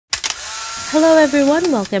Hello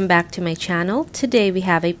everyone, welcome back to my channel. Today we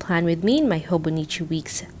have a plan with me in my Hobonichi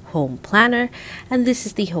Weeks home planner, and this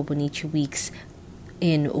is the Hobonichi Weeks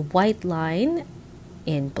in white line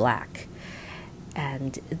in black.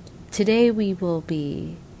 And today we will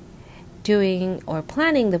be doing or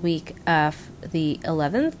planning the week of the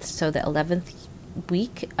 11th, so the 11th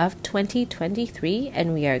week of 2023,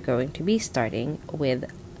 and we are going to be starting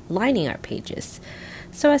with lining our pages.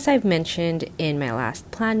 So as I've mentioned in my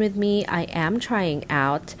last plan with me, I am trying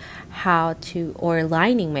out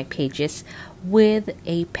lining my pages with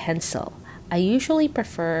a pencil. I usually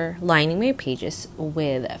prefer lining my pages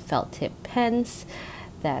with felt tip pens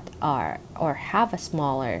that are or have a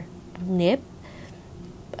smaller nib,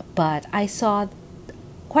 but I saw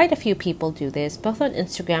quite a few people do this both on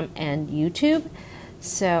Instagram and YouTube,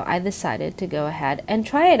 so I decided to go ahead and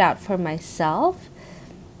try it out for myself.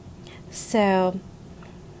 So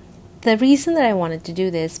the reason that I wanted to do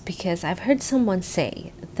this because I've heard someone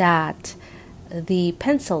say that the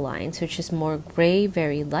pencil lines, which is more gray,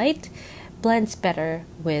 very light, blends better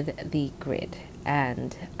with the grid,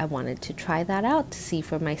 and I wanted to try that out to see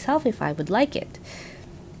for myself if I would like it.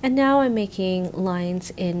 And now I'm making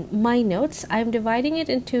lines in my notes. I'm dividing it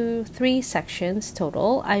into 3 sections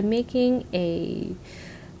total. I'm making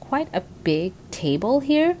quite a big table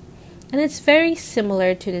here. And it's very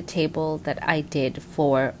similar to the table that I did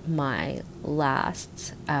for my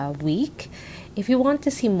last week. If you want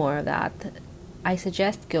to see more of that, I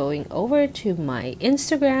suggest going over to my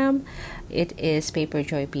Instagram. It is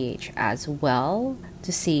paperjoyph as well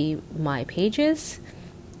to see my pages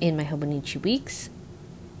in my Hobonichi Weeks.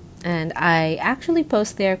 And I actually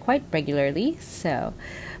post there quite regularly, so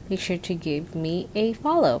make sure to give me a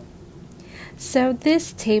follow. So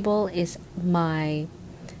this table is my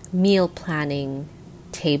meal planning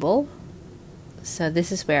table. So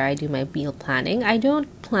this is where I do my meal planning. I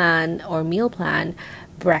don't plan or meal plan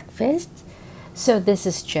breakfast, so this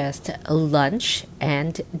is just lunch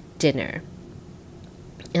and dinner.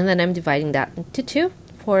 And then I'm dividing that into 2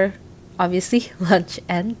 for obviously lunch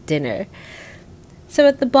and dinner. So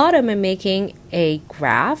at the bottom I'm making a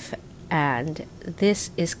graph, and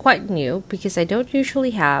this is quite new because I don't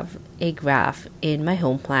usually have a graph in my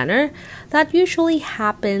home planner. That usually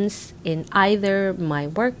happens in either my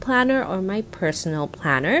work planner or my personal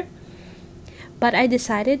planner. But I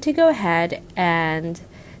decided to go ahead and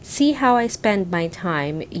see how I spend my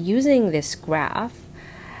time using this graph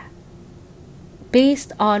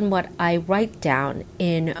based on what I write down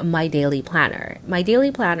in my daily planner. My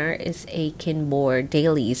daily planner is a Kinmore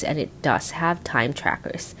Dailies, and it does have time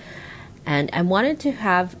trackers. And I wanted to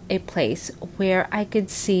have a place where I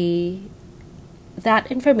could see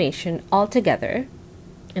that information all together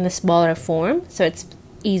in a smaller form, so it's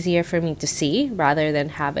easier for me to see rather than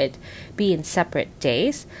have it be in separate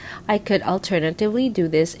days. I could alternatively do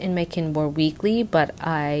this in my Kinmore Weekly, but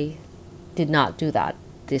I did not do that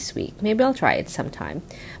this week. Maybe I'll try it sometime.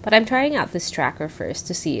 But I'm trying out this tracker first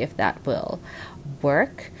to see if that will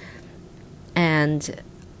work. And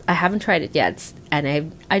I haven't tried it yet, and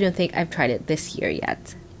I don't think I've tried it this year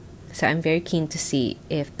yet. So I'm very keen to see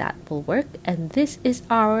if that will work. And this is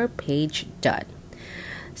our page done.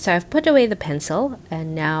 So I've put away the pencil,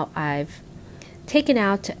 and now I've taken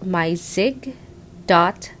out my zig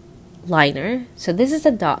dot liner. So this is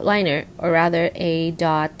a dot liner, or rather a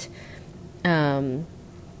dot, not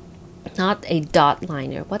a dot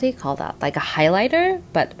liner. What do you call that? Like a highlighter,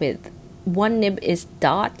 but with one nib is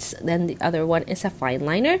dots, then the other one is a fine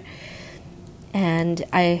liner. And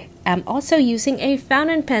I am also using a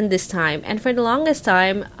fountain pen this time, and for the longest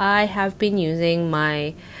time I have been using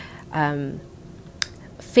my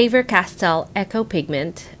Faber-Castell Eco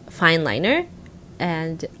Pigment fine liner,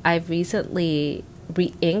 and I've recently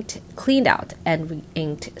cleaned out and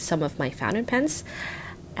re-inked some of my fountain pens,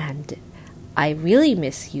 and I really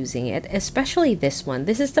miss using it, especially this one.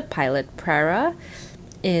 This is the Pilot Prera.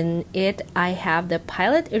 In it, I have the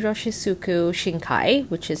Pilot Iroshizuku Shinkai,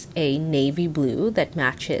 which is a navy blue that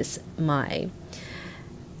matches my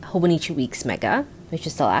Hobonichi Weeks Mega, which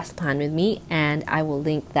is the last plan with me, and I will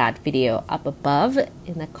link that video up above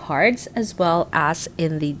in the cards as well as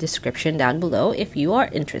in the description down below if you are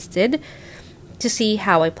interested to see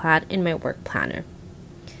how I plan in my work planner.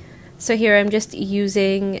 So here I'm just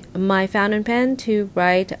using my fountain pen to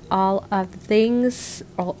write all of the things,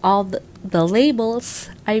 all the labels,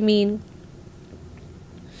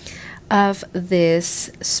 of this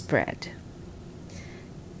spread.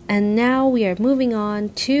 And now we are moving on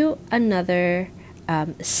to another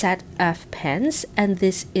set of pens, and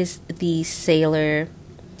this is the Sailor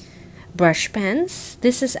brush pens.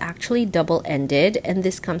 This is actually double-ended, and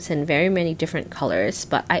this comes in very many different colors,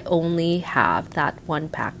 but I only have that one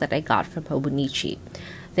pack that I got from Hobonichi.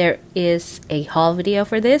 There is a haul video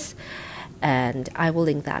for this, and I will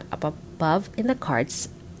link that up above in the cards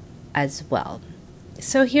as well.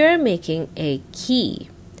 So here I'm making a key,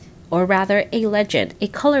 or rather a legend, a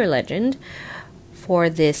color legend for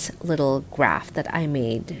this little graph that I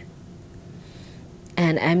made.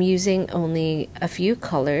 And I'm using only a few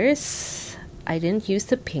colors. I didn't use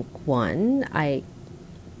the pink one. I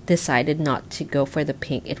decided not to go for the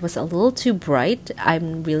pink. It was a little too bright.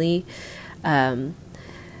 I'm really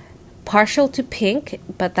partial to pink,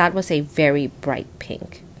 but that was a very bright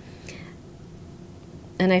pink.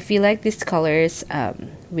 And I feel like these colors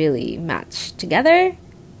really match together.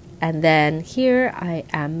 And then here I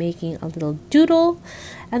am making a little doodle,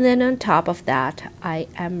 and then on top of that I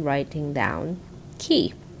am writing down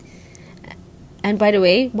key. And by the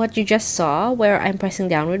way, what you just saw where I'm pressing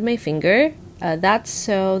down with my finger, that's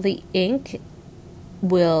so the ink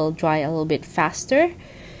will dry a little bit faster,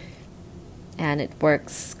 and it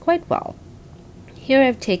works quite well. Here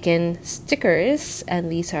I've taken stickers,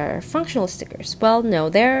 and these are functional stickers. Well, no,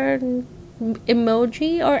 they're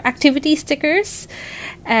emoji or activity stickers,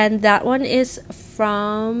 and that one is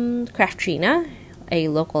from Craftrina, a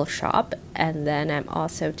local shop. And then I'm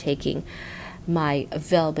also taking my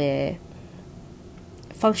𝒕𝒊𝒅𝒐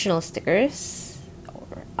functional stickers,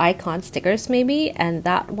 or icon stickers maybe, and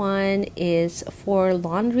that one is for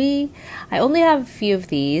laundry. I only have a few of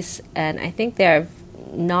these, and I think they're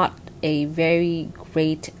not a very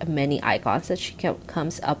great many icons that she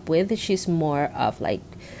comes up with. She's more of like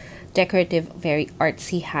decorative, very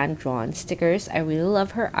artsy hand-drawn stickers. I really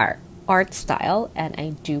love her art style, and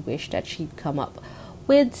I do wish that she'd come up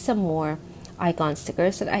with some more icon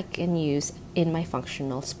stickers that I can use in my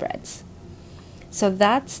functional spreads. So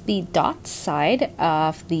that's the dot side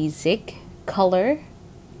of the 𝒉𝒃 color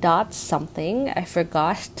dot something. I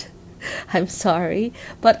forgot. I'm sorry,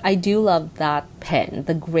 but I do love that pen,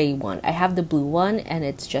 the gray one. I have the blue one, and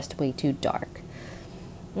it's just way too dark.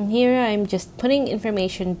 And here I'm just putting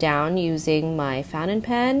information down using my fountain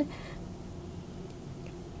pen,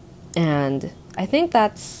 and I think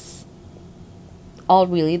that's all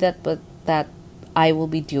really that I will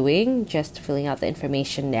be doing, just filling out the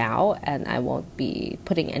information now, and I won't be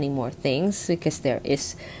putting any more things because there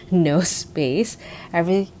is no space.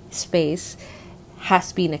 Every space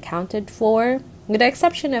has been accounted for, with the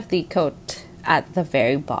exception of the coat at the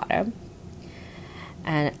very bottom.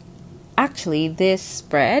 And actually, this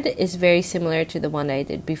spread is very similar to the one I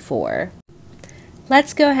did before.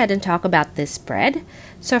 Let's go ahead and talk about this spread.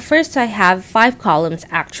 So first I have 5 columns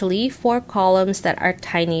actually, 4 columns that are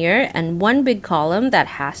tinier and 1 big column that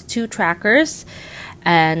has 2 trackers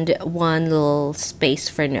and 1 little space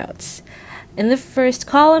for notes. In the first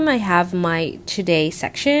column I have my today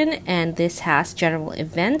section, and this has general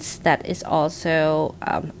events that is also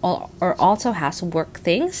also has work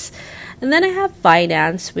things. And then I have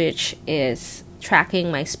finance, which is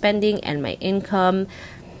tracking my spending and my income.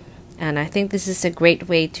 And I think this is a great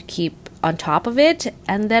way to keep on top of it.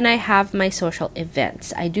 And then I have my social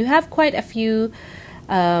events. I do have quite a few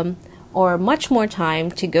or much more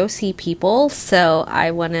time to go see people, so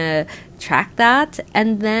I want to track that.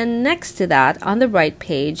 And then next to that, on the right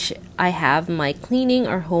page, I have my cleaning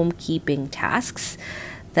or homekeeping tasks.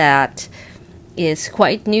 That is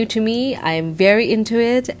quite new to me. I'm very into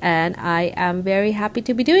it, and I am very happy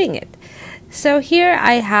to be doing it. So here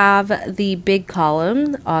I have the big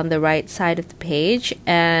column on the right side of the page,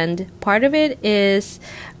 and part of it is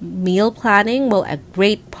meal planning. Well, a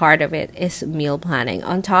great part of it is meal planning.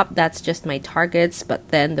 On top, that's just my targets, but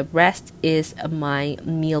then the rest is my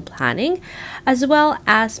meal planning, as well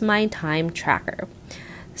as my time tracker.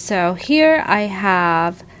 So here I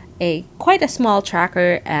have quite a small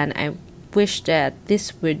tracker, and I wish that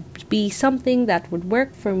this would be something that would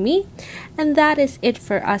work for me. And that is it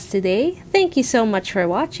for us today. Thank you so much for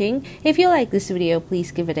watching. If you like this video, please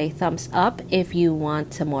give it a thumbs up. If you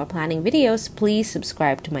want some more planning videos, please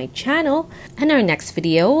subscribe to my channel. And our next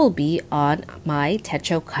video will be on my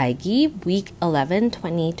𝒕𝒊𝒅𝒆c week 11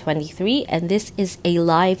 2023, and this is a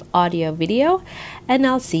live audio video, and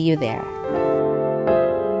I'll see you there.